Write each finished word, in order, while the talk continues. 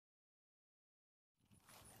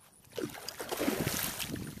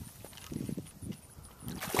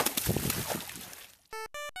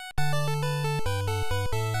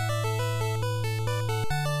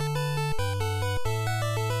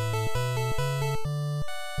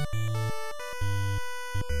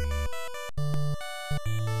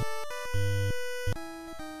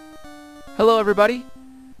Hello everybody!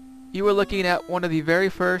 You are looking at one of the very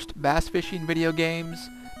first bass fishing video games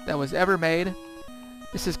that was ever made.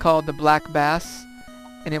 This is called the Black Bass,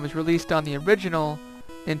 and it was released on the original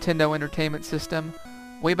Nintendo Entertainment System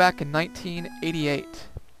way back in 1988.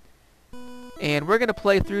 And we're going to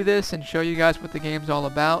play through this and show you guys what the game's all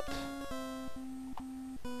about.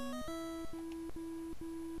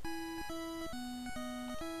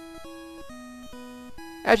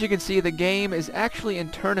 As you can see, the game is actually in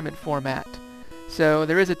tournament format. So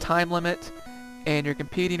there is a time limit, and you're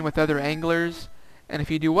competing with other anglers, and if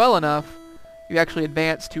you do well enough, you actually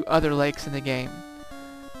advance to other lakes in the game.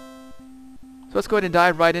 So let's go ahead and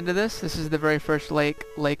dive right into this. This is the very first lake,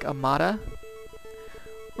 Lake Amata.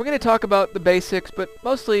 We're going to talk about the basics, but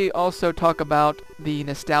mostly also talk about the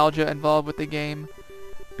nostalgia involved with the game,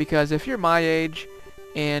 because if you're my age,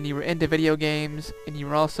 and you were into video games, and you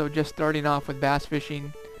were also just starting off with bass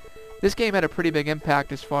fishing, this game had a pretty big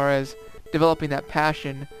impact as far as developing that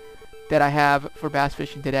passion that I have for bass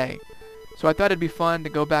fishing today. So I thought it'd be fun to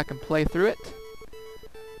go back and play through it.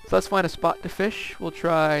 So let's find a spot to fish. We'll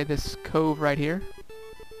try this cove right here.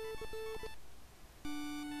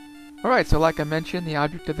 Alright, so like I mentioned, the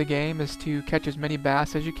object of the game is to catch as many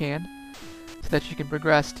bass as you can, so that you can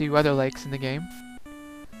progress to other lakes in the game.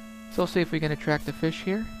 So we'll see if we can attract the fish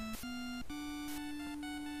here.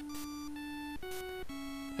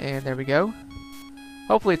 And there we go.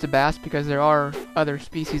 Hopefully it's a bass, because there are other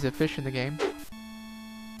species of fish in the game.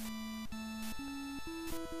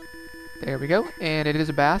 There we go, and it is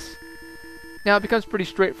a bass. Now it becomes pretty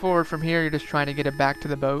straightforward from here. You're just trying to get it back to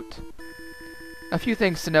the boat. A few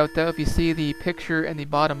things to note though. If you see the picture in the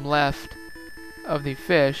bottom left of the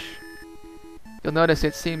fish, you'll notice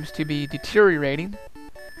it seems to be deteriorating.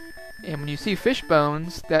 And when you see fish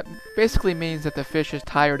bones, that basically means that the fish is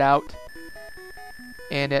tired out.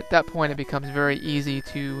 And at that point it becomes very easy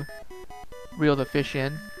to reel the fish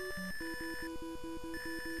in.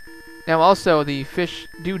 Now also, the fish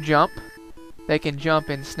do jump. They can jump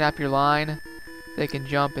and snap your line. They can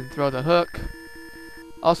jump and throw the hook.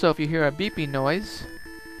 Also, if you hear a beeping noise,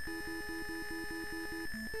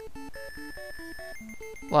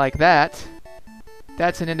 like that,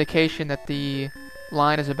 that's an indication that the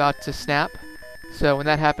line is about to snap. So when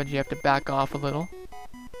that happens, you have to back off a little.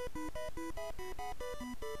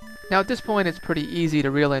 Now at this point it's pretty easy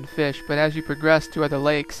to reel in fish, but as you progress to other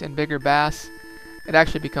lakes and bigger bass, it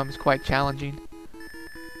actually becomes quite challenging.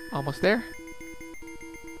 Almost there.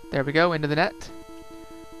 There we go, into the net.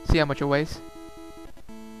 See how much it weighs.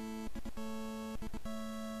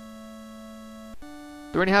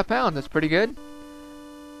 3.5 pounds, that's pretty good.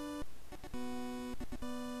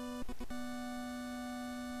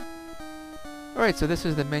 Alright, so this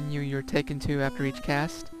is the menu you're taken to after each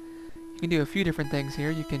cast. You can do a few different things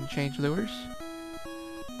here. You can change lures.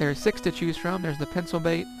 There's 6 to choose from. There's the pencil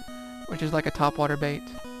bait, which is like a topwater bait,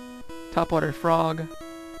 topwater frog,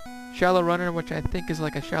 shallow runner, which I think is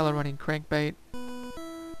like a shallow running crankbait,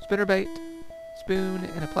 spinner bait, spoon,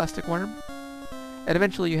 and a plastic worm. And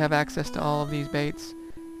eventually you have access to all of these baits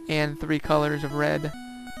and 3 colors of red,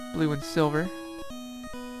 blue, and silver.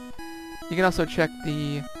 You can also check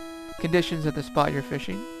the conditions at the spot you're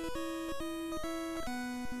fishing.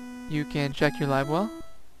 You can check your live well.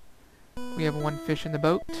 We have 1 fish in the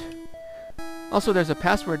boat. Also, there's a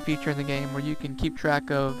password feature in the game where you can keep track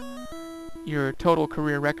of your total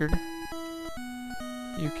career record.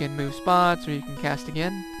 You can move spots, or you can cast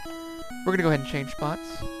again. We're going to go ahead and change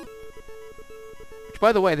spots. Which,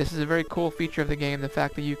 by the way, this is a very cool feature of the game, the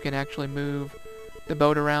fact that you can actually move the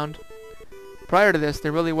boat around. Prior to this,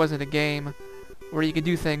 there really wasn't a game where you could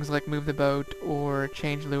do things like move the boat or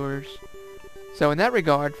change lures. So in that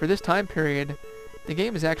regard, for this time period, the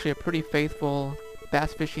game is actually a pretty faithful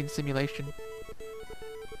bass fishing simulation.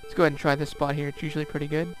 Let's go ahead and try this spot here. It's usually pretty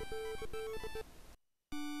good.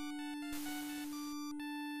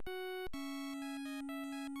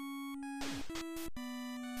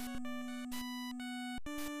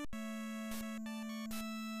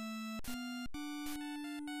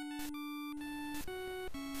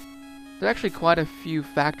 There are actually quite a few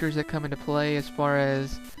factors that come into play as far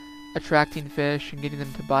as attracting fish and getting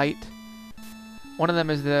them to bite. One of them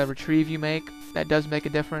is the retrieve you make. That does make a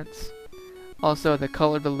difference. Also the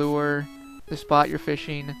color of the lure, the spot you're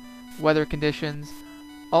fishing, weather conditions,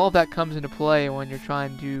 all of that comes into play when you're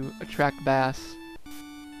trying to attract bass.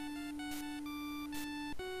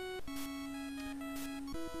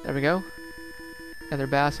 There we go. Another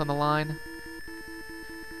bass on the line.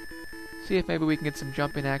 See if maybe we can get some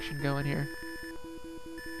jumping action going here.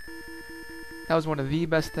 That was one of the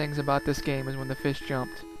best things about this game, is when the fish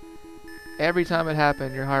jumped. Every time it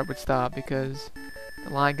happened, your heart would stop, because The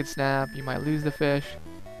line could snap, you might lose the fish.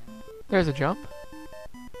 There's a jump.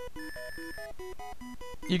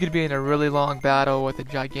 You could be in a really long battle with a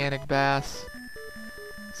gigantic bass.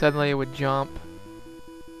 Suddenly it would jump.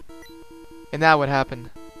 And that would happen.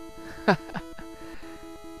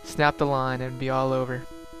 Snap the line and be all over.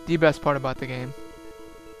 The best part about the game.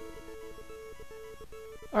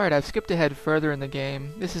 Alright, I've skipped ahead further in the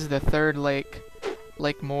game. This is the third lake,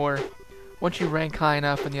 Lake Moore. Once you rank high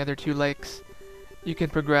enough in the other two lakes, you can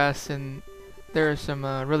progress, and there are some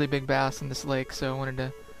really big bass in this lake, so I wanted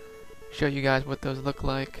to show you guys what those look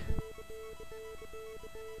like.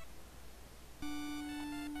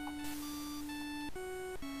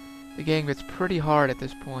 The game gets pretty hard at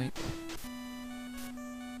this point.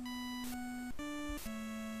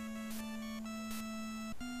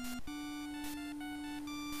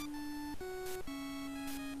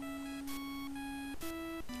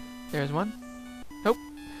 There's one. Nope.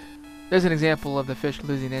 There's an example of the fish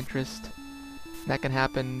losing interest. That can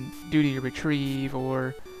happen due to your retrieve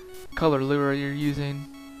or color lure you're using.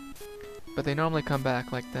 But they normally come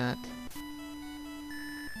back like that.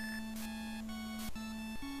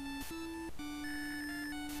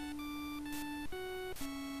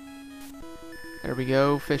 There we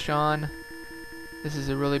go, fish on. This is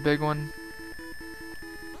a really big one.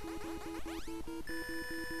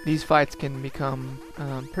 These fights can become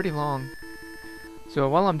pretty long. So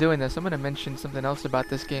while I'm doing this, I'm going to mention something else about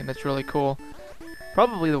this game that's really cool.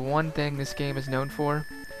 Probably the one thing this game is known for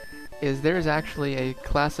is there's actually a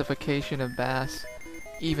classification of bass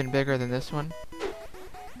even bigger than this one.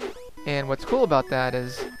 And what's cool about that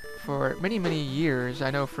is for many, many years, I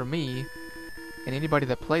know for me and anybody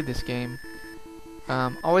that played this game,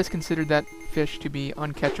 always considered that fish to be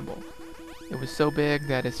uncatchable. It was so big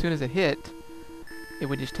that as soon as it hit, it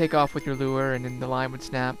would just take off with your lure and then the line would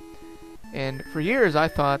snap. And for years I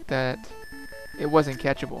thought that it wasn't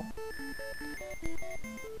catchable.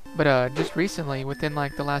 But just recently, within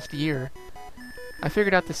like the last year, I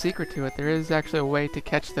figured out the secret to it. There is actually a way to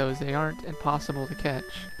catch those. They aren't impossible to catch.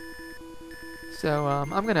 So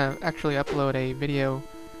I'm gonna actually upload a video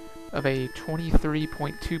of a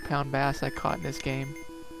 23.2 pound bass I caught in this game.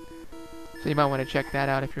 So you might want to check that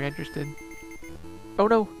out if you're interested. Oh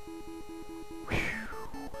no!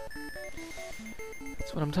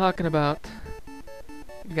 That's what I'm talking about.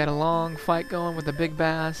 You got a long fight going with a big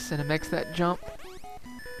bass and it makes that jump.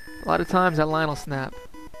 A lot of times that line will snap.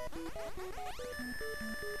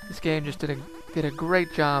 This game just did a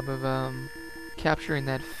great job of capturing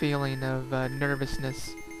that feeling of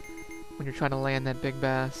nervousness when you're trying to land that big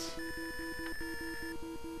bass.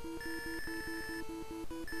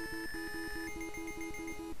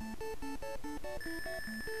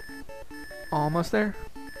 Almost there.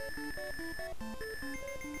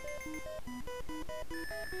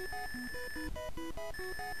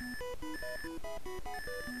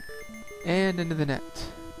 And into the net.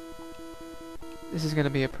 This is going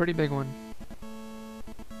to be a pretty big one.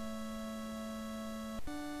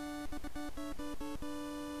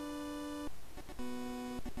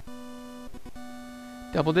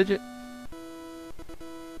 Double digit.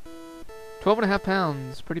 12.5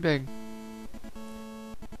 pounds. Pretty big.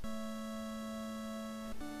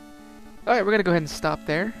 Alright, we're going to go ahead and stop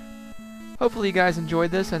there. Hopefully you guys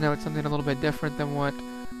enjoyed this. I know it's something a little bit different than what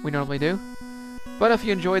we normally do. But if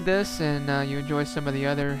you enjoyed this and you enjoy some of the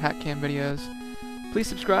other HatCam videos, please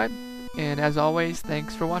subscribe. And as always,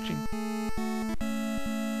 thanks for watching.